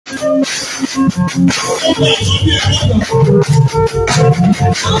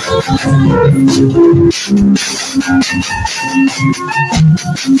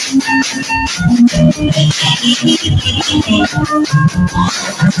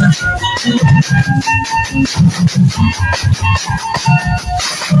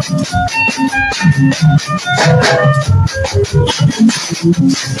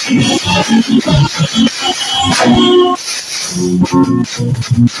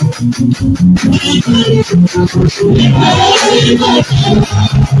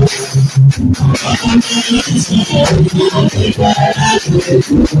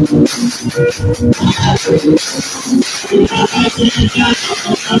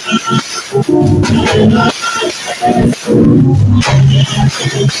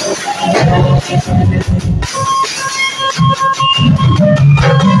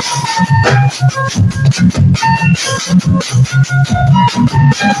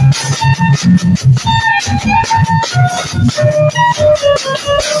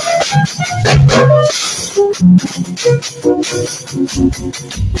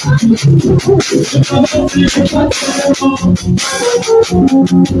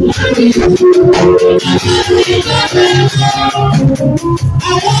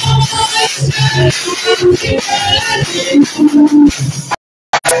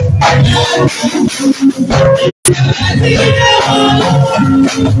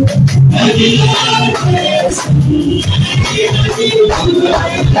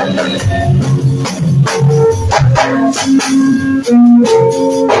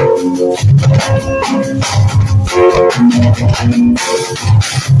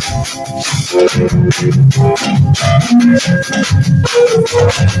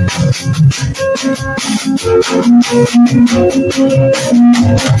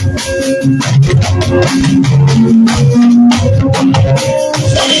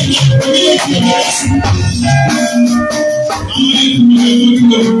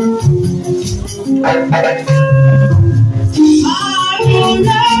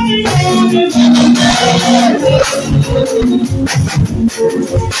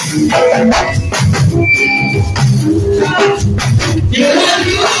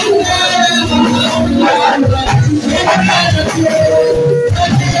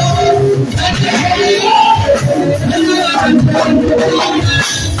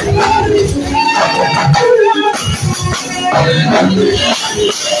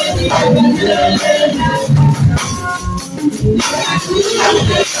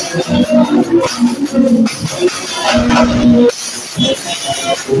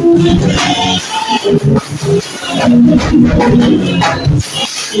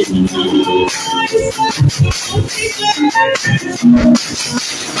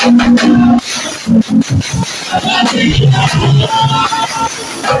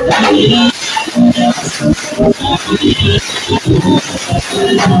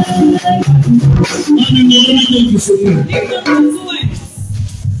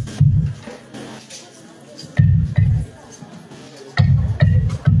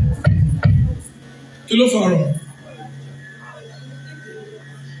Kilo faro.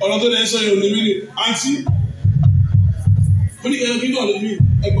 Ọ̀rọ̀ tó dẹ̀ sọ yẹn ò ní mí ni àǹtí. Mo ní ẹyọ kí ní ọ̀lẹ́ mi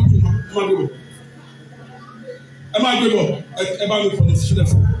ẹgbẹ́ tó máa gbé bọ̀. Ẹ máa gbé bọ̀ ẹ bá mi fọ̀ ní ṣílẹ̀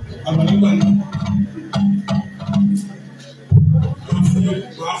fún àgbàlagbà náà.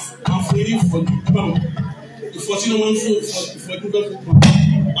 Máa fún yín ní ìfọ̀jú báwọn. Ìfọ̀tí náà máa ń fún ìfọ̀jú bẹ́ẹ̀ fún wa.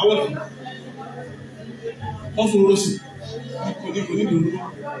 Àwọn ọ̀dọ́. Wọ́n fún rọ́ọ̀sì. Kò ní ìdòwú.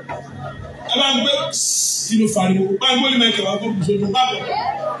 Ẹ bá ń gbé sínú fariwo. Bá ń gbé ní mẹ́kẹ̀ẹ́ wá fún ìṣòro bá bọ̀.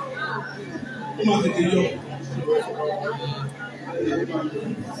 Ó máa tètè yọ.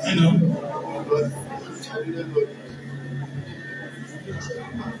 Ẹ nà.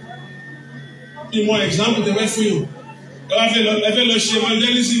 Ìmọ̀ example tẹ fẹ́ fún yòó. Ẹ fẹ́ lọ ṣe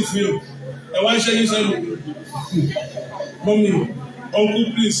evangelism fún yòó. Ẹ wá ṣe ní sẹ́nu. Mommy, uncle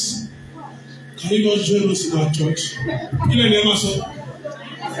please, can you not join us in our church? Kí lè ní ẹ máa sọ?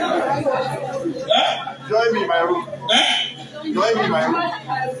 Join me in my room. Join me in my room.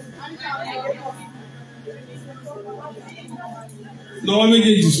 Lọ́wọ́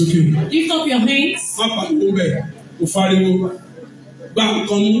méjèèjì sókè. Lift up your hands. Má pariwo bẹ́ẹ̀, kò fariwo. Gba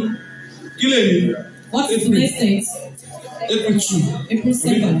nǹkan mú. Kí lè ní? What is today's date? April 2. April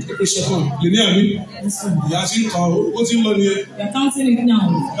 2nd. April 2nd. Lè ní àmì. Ìyá ti ń kà ó ti ń lọ nìyẹn. We are counting it now.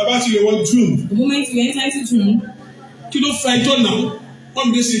 Bàbá ti lè wọ June. The moment we enter into June. Kí ló fa ẹjọ́ náà? Wọ́n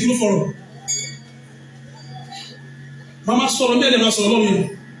mi dé sí kí ló fọ̀rọ̀? Màmá sọ̀rọ̀ bí ẹ̀dẹ̀ máa sọ̀rọ̀ lọ́wọ́ yẹn.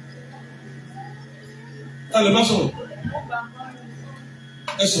 Ta lè má sọ̀rọ̀?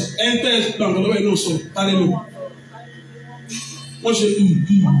 Ẹ sọ ẹ ń tẹ́ gbàgbọ́ lọ́wọ́ yẹn náà sọ ta lè lò. Wọ́n ṣe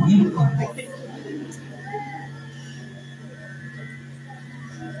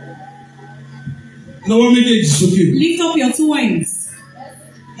Náwó méjèèjì sókè. Lift up your two hands.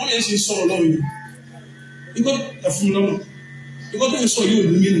 Wọ́n yẹn ṣe sọ̀rọ̀ lọ́wọ́ yìí. Ikọ́ ẹ̀fún lọ́wọ́. Ikọ́ tó ń sọ yìí ò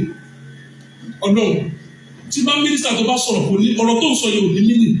ní mínì. Ọlọ́run tí bá mínísítà tó bá sọ̀rọ̀ kò ní ọ̀rọ̀ tó ń sọ yìí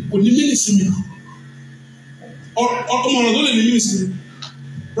ò ní mínì sí mi. Ọmọ ọ̀rọ̀ tó lè ní mínì sí mi.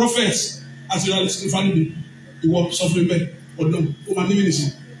 Prophet àti ìfànìbí ìwọ sọ fún mi bẹ́ẹ̀ Ọlọ́run ó máa ní mínì sí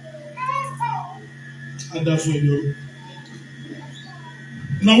mi. Á dá fún ẹ̀yọ́.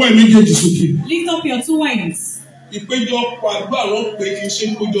 Náwó ẹ̀ méjèèjì sókè. Lift up your two hands. Ìpéjọpọ̀ àdúrà ló pé kí n ṣe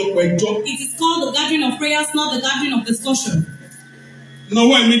ìpéjọpọ̀ ẹjọ́. It is called the gathering of prayers, not the gathering of discussion.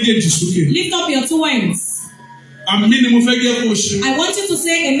 Náwó ẹ̀ méjèèjì sókè. Lift up your two hands. Àmì ni mo fẹ́ gẹ́ kó o ṣe. I want you to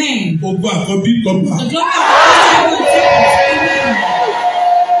say amen. Ògo àkọ́bí gbọ̀ngbà. The glory of the Lord will take us. Amen.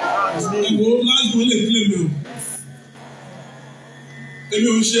 Ẹ̀wọ̀ láti wọlé ìpínlẹ̀ mi o. Èmi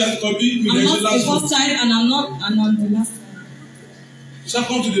ò ń ṣe àkọ́bí mi I'm lè ṣe not the last born. first child and I'm not the last one.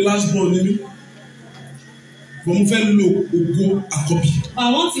 Second to the last born ni mí. Bọ̀ mo fẹ́ lo ògo àkọ́bí. But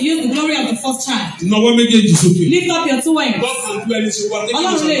I want to use the glory of the first child. Náwó méjèèjì sókè. Lift up your two hands. God can do anything.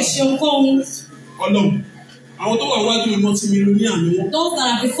 Ọlọ́run lè ṣe ohunkóhun. Ọlọ́run. Àwọn tó wà wájú mi mọ́ ti mi lu ní àmì wọn. Those that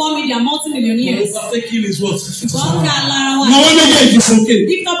are before me, they are multi-millionaires. Overtaking is what? God can allow Náwó méjèèjì sókè.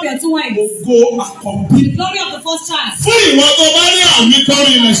 Lift up your two hands. Ògo àkọ́bí. The glory of the first child. Fún ìwọ tó bá ní àmì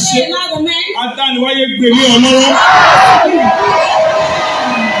kọrin rẹ̀ ṣe. Say loud amen. Adániwáyé gbé ní ọlọ́rọ̀.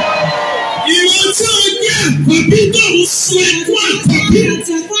 Ìwọ tí o ní àkọ́bí tó ń sun ẹkún àkọ́bí. You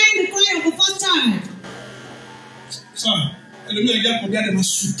are crying the cry of the first child. Sir, ẹlòmíràn jẹ́ àkọ́bí àdèmà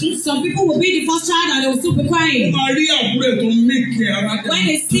sùn. Some people will be the first child and they will still be crying. Máa rí àbúrò ẹ̀ tó ń mékè ara dẹ̀. When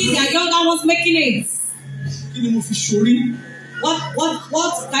they see their younger ones making it, Kí ni mo fi ṣorí?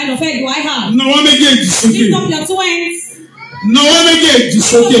 what kind of head do I have? Náwó méjèèjì sókè. Lift up your two hands. Náwó méjèèjì Lift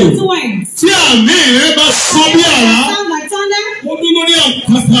sókè. up your two hands. Tí àmì rẹ bá sọ bí àrá. Sound like thunder. Mo dúró ní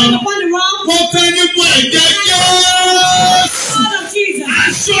àpáta. Stand upon the rock. Mo tẹ́ nípa ẹ̀jẹ̀ Jésù. Blood of Jesus.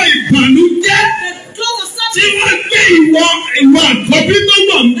 Aṣọ ìbànújẹ́. The clothes of Tí suffering. wọ́n gbé ìwọ àkọ́bí tó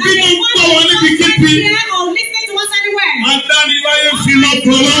wà bí tó ń gbọ́ wọn níbikíbi. Or listening to us anywhere. Adániwáyé fi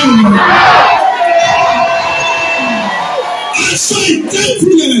lọ́pọ̀ lọ́rùn. Aṣọ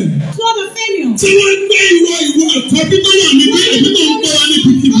ìjákulẹ̀. Cloth of failure. Tí wọ́n gbé ìwọ àkọ́bí tó wà níbí èmi tó ń gbọ́ wọn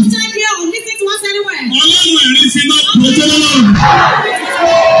níbikíbi. Not time here or listening to us anywhere. Ọlọ́run ẹ̀rí fi lọ́pọ̀ lọ́rùn.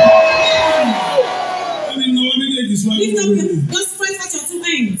 Ẹni náwó méjèèjì síwájú Lift up lórí. your, just spread out your two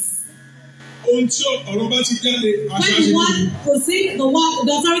hands. Ohun tí ọ̀rọ̀ bá ti jáde, When the word proceed, the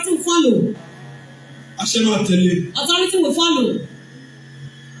authority will follow. àṣẹ máa tẹ̀lé. Authority will follow.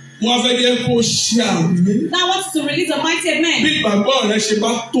 Wọ́n fẹ́ jẹ́ kó ṣe àmì. Now wants to release a mighty Bí amen. ìgbàgbọ́ rẹ ṣe bá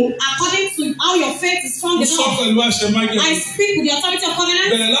tó. According to how your faith is strong Mo sọ enough. pẹ̀lú àṣẹ mágẹ̀. I speak with the authority of covenant.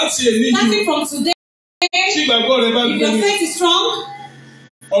 Bẹ̀rẹ̀ láti èní yìí. Starting from today, Tí ìgbàgbọ́ rẹ bá if gbé your mi. faith is strong,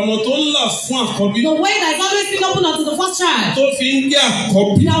 Ọ̀nà tó ń là fún àkọ́bí. the way that is always been open unto the first child, Tó fi ń gé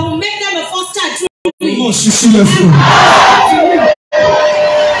àkọ́bí. that will make them a first child truly. Ọ̀nà náà ṣí sílẹ̀ fún un.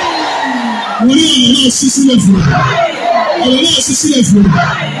 Mo ní ọ̀nà náà ṣí sílẹ̀ fún un. Ọ̀nà náà ṣí sílẹ̀ fún un.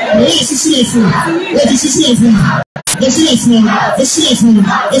 Ọ̀nà náà ṣí sílẹ̀ fún un. Ó ti ṣí sílẹ̀ fún un. Ó sílẹ̀ fún un. Ó sílẹ̀ fún un.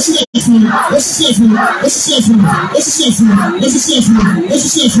 Ó sílẹ̀ fún un. Ó sílẹ̀ fún un. Ó sílẹ̀ fún un. Ó sílẹ̀ fún un. Ó sílẹ̀ fún un. Ó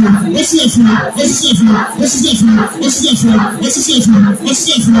sílẹ̀ fún un. Ó sílẹ̀ fún un. Ó sílẹ̀ fún un. Ó sílẹ̀ fún un. Ó sílẹ̀ fún un. Ó sílẹ̀ fún un. Ó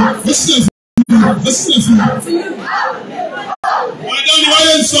sílẹ̀ fún un. Ó sílẹ̀ fún un. Ó sílẹ̀ fún un.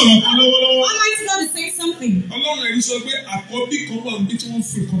 Adániwáyé ń sọ̀rọ̀ kan lọ́wọ́lọ́wọ́. Almighty God is saying something. Ọlọ́run ẹ̀rí sọ pé àkọ́bí kan wà níbi tí wọ́n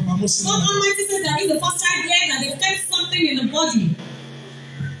fi nǹkan pamọ́ sí. God Almighty says there is a first child here that they kept something in the body.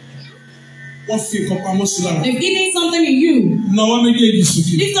 Wọ́n fi nǹkan pamọ́ sí lára. They've hidden something in you. Náwó méjèèjì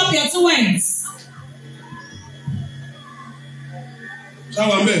sókè. Lift up your two hands.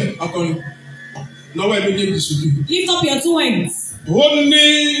 Sáwà mẹ́ akọrin. Náwó méjèèjì sókè. Lift up your two hands. Ó ní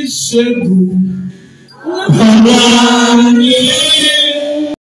ṣẹ́gun. Lord, Bàbá mi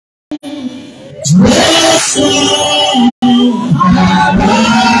Jésù bàbá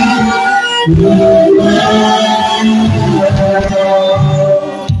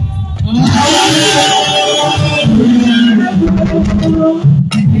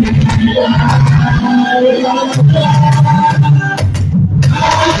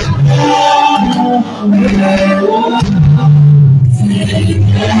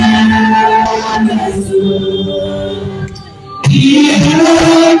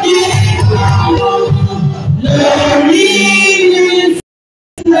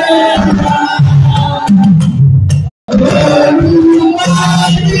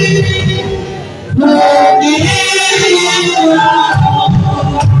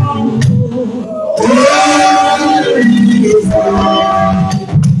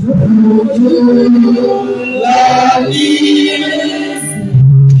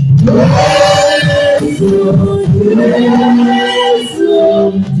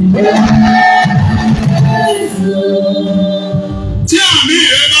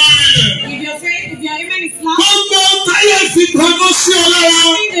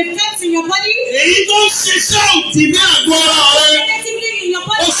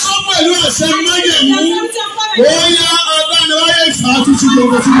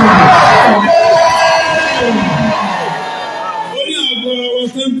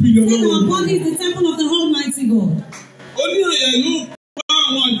Our body is the temple of the Almighty God.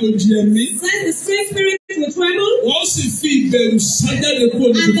 Send the strange spirit will tremble.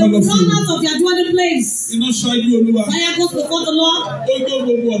 And they will run out of their dwelling place. Fire goes before the Lord and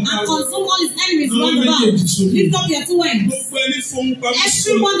consume all his enemies round about. Lift up your two hands.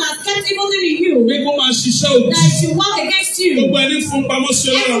 Everyone that kept evil in you, that should work against you.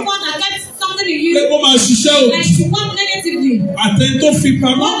 Everyone that kept something in you, that should work negatively.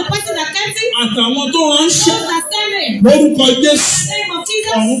 All the person that kept it, those that send it. In the name of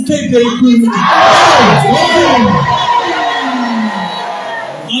Jesus.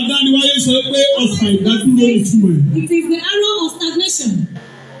 It is the arrow of stagnation.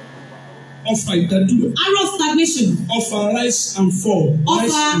 Arrow of stagnation. Rise and fall.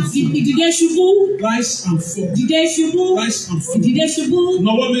 Rise and fall. Rise and fall. Rise and fall.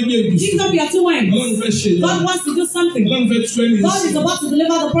 Lift up your two hands. God wants to do something. God is about to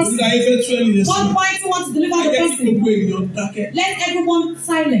deliver the person. God wants to deliver the person. Let everyone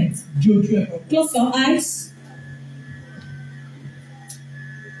silent. Close your eyes.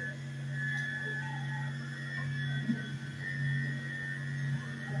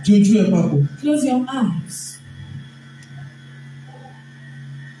 Close your eyes.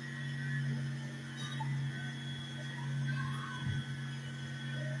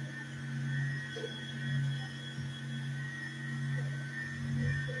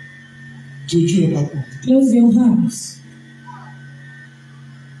 Close your eyes.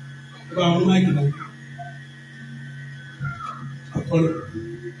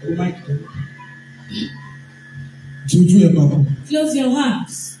 Close your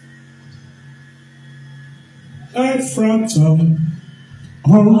eyes. Efrata,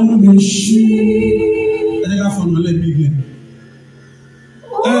 ọ̀run mi ṣí. Ẹ jẹ́ ká fọ̀nà lẹ́bi ibẹ̀.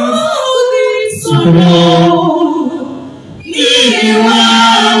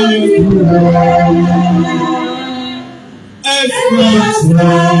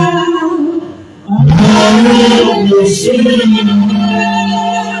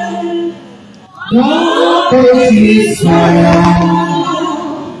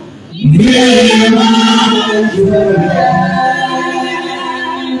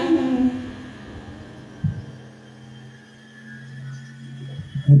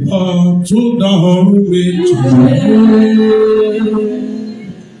 To the home with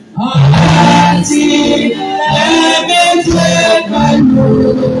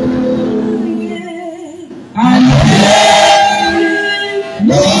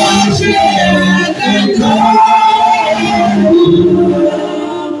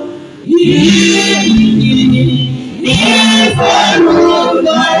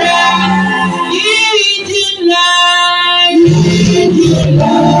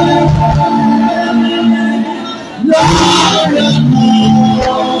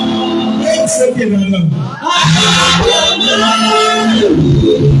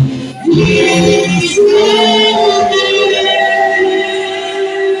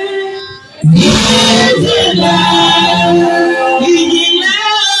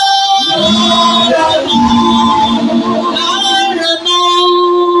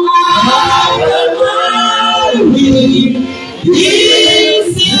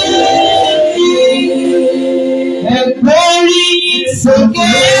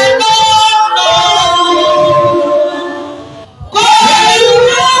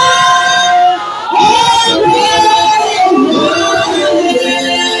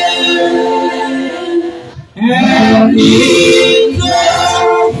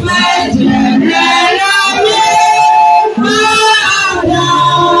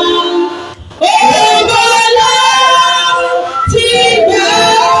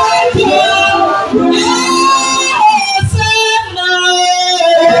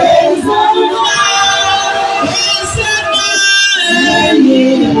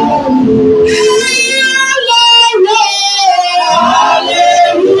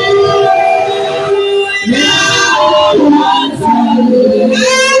Hallelujah.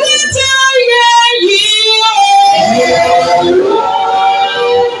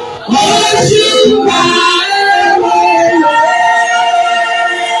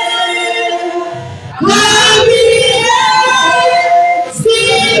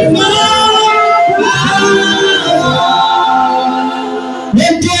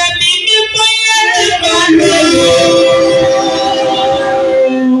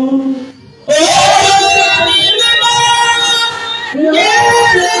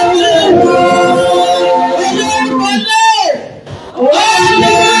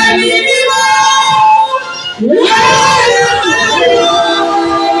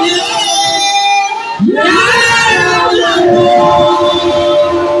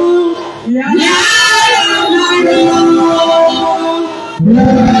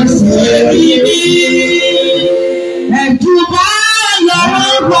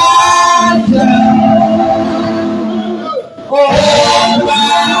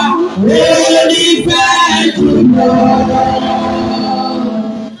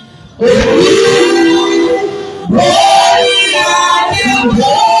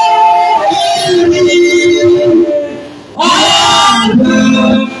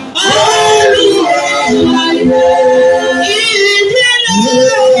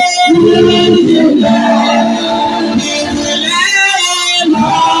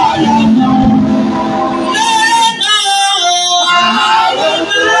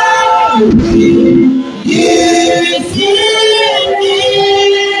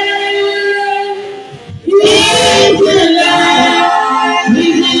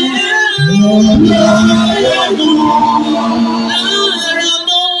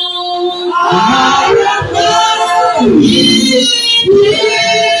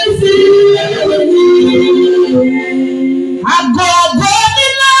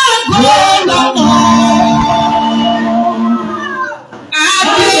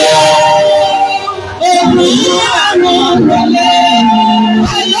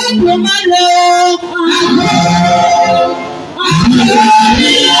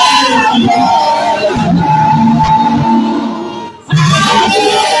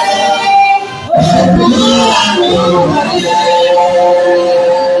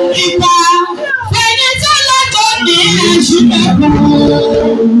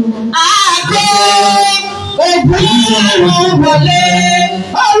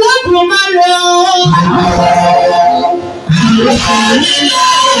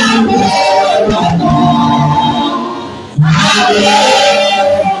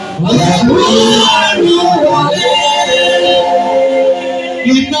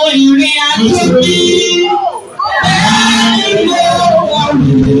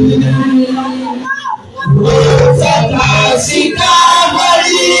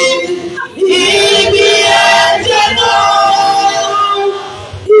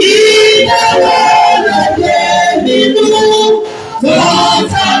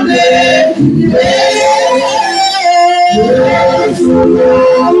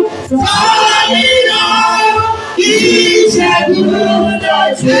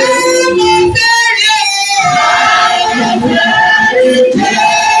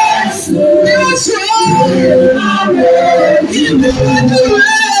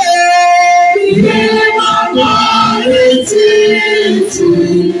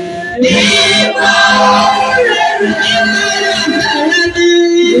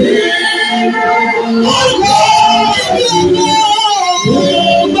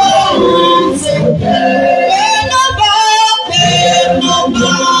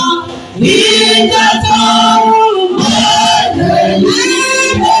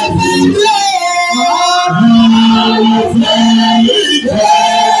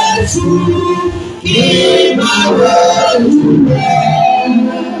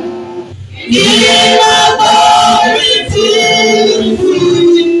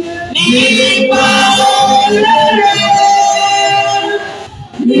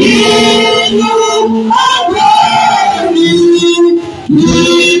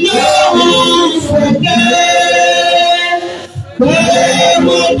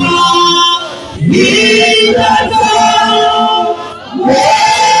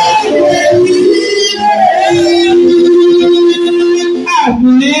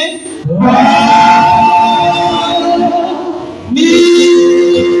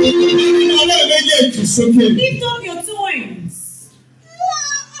 Lift up your two hands.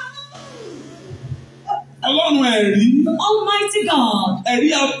 Almighty God.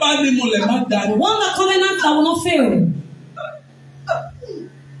 The one that covenant that will not fail.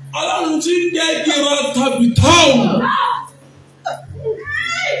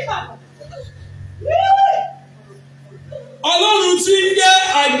 Ọlọ́run tí ń jẹ́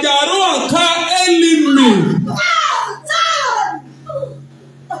àjàrò àká Élímì.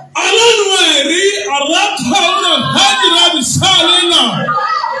 Ọlọ́run ẹ̀rí àràkà ọ̀nà hàjìlá bìsàlẹ̀ náà.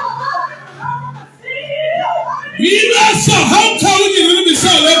 Ilé sàhákà òjìlá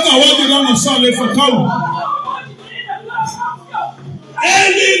bìsàlẹ̀ kàwá jìlá màsàlẹ̀ fàkàwù.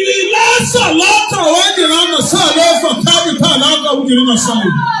 Ẹni ní lásà látàwá jìlá màsàlẹ̀ fàkàwù tààlàkà òjìlá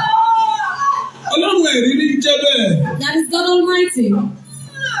màsàlẹ̀. Ọlọ́run ẹ̀rí ní jẹ́ bẹ́ẹ̀. That is God Almighty.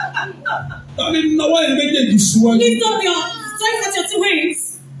 Tani náwó ẹ̀ méjèèjì síwájú. Lift up your strength at your two hands.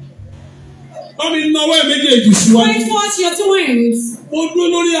 Tani náwó ẹ̀ méjèèjì síwájú. Strength forward to your two hands. Mo dúró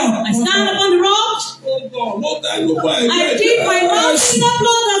lórí àpáta. I stand upon the rock. Mo tẹ́ gbogbo ẹ̀jẹ̀. I give my mouth to the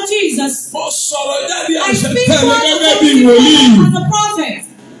blood of Jesus. Mo sọ̀rọ̀ jáde I àṣẹ speak tẹ́lẹ̀ words gẹ́gẹ́ of bí wòlíì. as a prophet.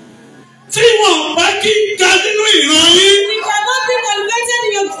 Tí wọ́n bá kí ga nínú ìran yín. If you are not being elevated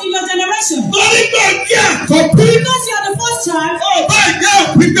in your àkọ́bí. Because you are the first child. Ọba ìjẹ́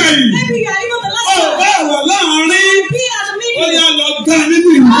òpìgbà yìí. Maybe you are even the last child. Ọba àwọ̀ láàárín. Be at the middle. Ó yá lọ ga nínú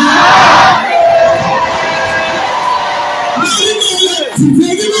ìlú.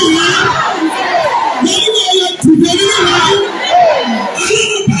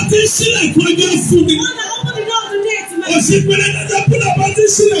 Sílẹ̀ kún ẹgbẹ́ fún mi. Òsì pẹ̀lẹ́ dandan kúlọ̀ bá ti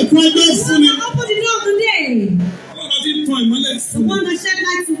sílẹ̀ kún ẹgbẹ́ fún mi. Ọlọ́run ti tàn ìmọ́lẹ̀ fún mi. The one that shed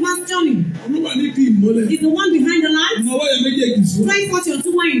light to man's journey. Olúwa ní kí ìmọ́lẹ̀. Is the one behind the light. Ìmọ̀wọ́ yẹn méjèèjì sọ. Strike forth your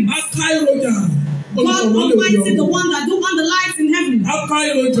two wings. Aká ìrọ̀jà. God Almighty, the one that do on the lights in heaven. Aká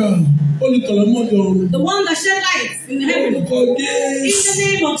ìrọ̀jà. Olùkọ̀lọ́mọdé ọ̀run. The one that shed light in heaven. Orúkọ Jésù. In the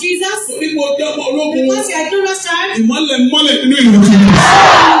name of Jesus. Onímọ̀ ọjọ́ ọmọ ológun. Because you are glorious child. Ìmọ́lẹ̀ mọ́lẹ̀ nínú ìrọ̀jà.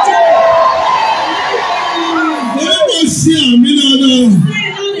 Olúwa sí àmì náà.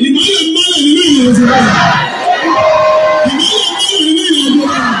 Ìmọ́lẹ̀ mọ́lẹ̀ nínú ìrọ̀jà. Ìmọ́lẹ̀ mọ́lẹ̀ nínú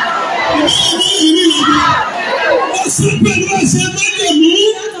ìrọ̀jà. Ìmọ́lẹ̀ mọ́lẹ̀ nínú ìrọ̀jà. Ọ̀sán pẹ̀lú ọ̀sẹ̀ májèmú.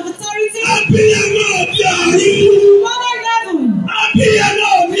 Abiyamọ òbí ọ̀run. Abiyamọ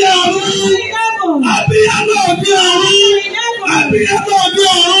òbí ọ̀run. Abiyamọ òbí ọ̀run. Abiyamọ òbí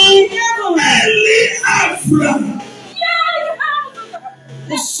ọ̀run. Ẹ̀lí àfúrà.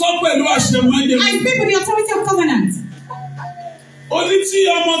 Mo sọ pẹ̀lú àṣẹ májèmú. I speak with the authority of covenant. Ó ní tí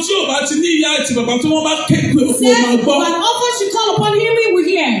ọmọ tí ò bá ti ní ìyá àti bàbá tí wọ́n bá képe òkú ọmọ àgbọ̀. When often she call upon him, we will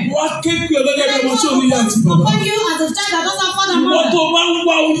hear. Wọ́n á képe ọlọ́gẹ́ bí ọmọ tí ò ní ìyá àti bàbá. Upon you as a child that doesn't have father and Wọ́n mother. tó bá ń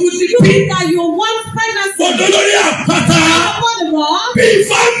wá ojú níbí. You think that you want pregnancy. Ọ̀dọ́ lórí àpáta. Upon the rock.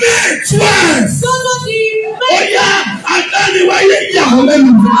 Before May 12. So do the Ó yá àdániwáyé yà ọ́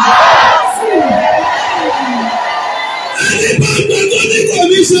lẹ́nu. Ẹni bá gbọ́dọ̀ ní kò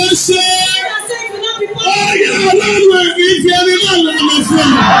ní ṣe é ṣe. Ó yá ọlọ́run ẹ̀mí fi ẹni náà lọ́nà fún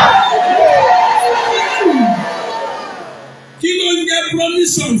mi. Kí ló ń jẹ́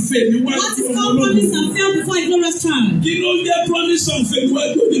promise and faith níwájú What is called promise and faith before a glorious child? Kí ló ń jẹ́ promise and faith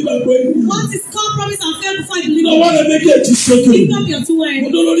níwájú onígbàgbọ́ ìlú? What is called promise and faith before a believer? Lọ́wọ́ rẹ̀ méjèèjì sókè. Lift up your two hands. Mo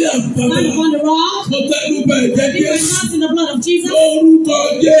dó lórí àpáta. Stand upon the rock. Mo tẹ́lu bẹ̀ jẹ́ Dip your Jésù. hands in the blood of Jesus. Lórúkọ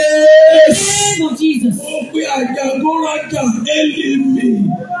In the Jésù. name of Jesus. Ó pe àjàgórajà Élímì.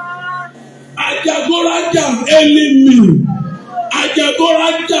 Àjàgórajà Élímì.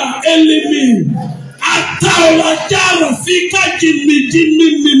 Àjàgórajà Élímì. Àtàwọ̀rajà Ràfíkà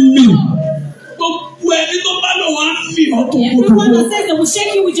jìnnìjìnnìmìmì. Gbogbo ẹni tó bá lọ wá ń fi ọ̀tọ̀ Everyone that says they will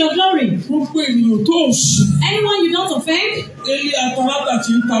shake you with your glory. Gbogbo ènìyàn tó ṣe. Anyone you don't offend. Eli àtàlátà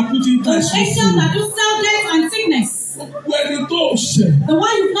ti ń takú ti ń The tàṣí angel fún. that do sell death and sickness. Gbogbo ẹni tó ṣe. The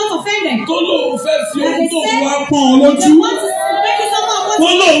one you've not offended. Tó lóun fẹ́ fi That ohun they tó say wá pọ́n ọ they lójú. want to make you suffer what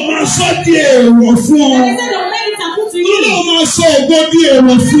Wọ́n lóun máa sọ di èèwọ̀ fún ọ. they say they will make it taboo to Wọ́n you. lóun máa sọ ògo di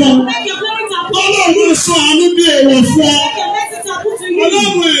èèwọ̀ fún ọ. Make your glory taboo. Wọ́n lóun máa sọ àánú di èèwọ̀ fún ọ. Make your mercy taboo to you.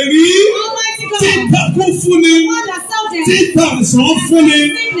 Ọlọ́run ẹ̀rí Almighty tí God. ìtàkùn fún ni. God that sell Tí death. ìtàsán fún ni.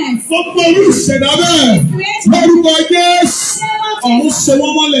 Sickness. Gbogbo olú ìṣẹ̀dá bẹ́ẹ̀. Lórúkọ Jésù. Ọ̀run ṣe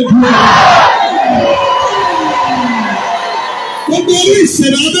wọ́n mọ́lẹ̀ dúró. Gbogbo olú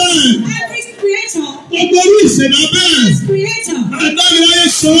ìṣẹ̀dá bẹ́ẹ̀. Every creator. Gbogbo olú ìṣẹ̀dá bẹ́ẹ̀. Creator. Adániwáyé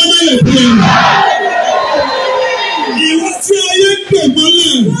ṣe wọ́n mọ́lẹ̀ dúró. Ìwọ tí ayé ń dè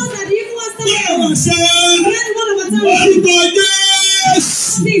mọ́lẹ̀. God that the evil was Bẹ́ẹ̀ wá done. ṣe. Let one of us tell you. Lórúkọ Jésù.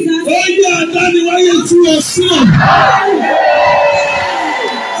 Jesus. Ó yẹ adániwáyé tú ọ sílẹ̀.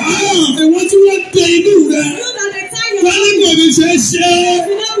 Ìwọ tí wọ́n dé inú rẹ̀. You that they tie your Wọ́n ní kò ní ṣe é ṣe.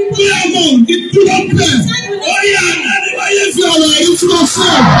 Bí ọmọ òní dúró bẹ̀. Ó yẹ adániwáyé fi ọ̀rọ̀ ẹ̀rí tú ọ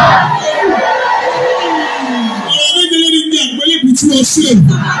sílẹ̀. Ọ̀rọ̀ méje ló ní bí àgbélébù tú ọ sílẹ̀.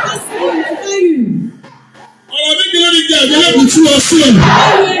 Ọ̀rọ̀ méje ló ní bí àgbélébù tú ọ sílẹ̀.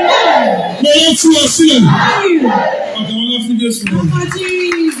 Mo yẹ tú ọ sílẹ̀. Àtàwọn ọlọ́fin Jésù.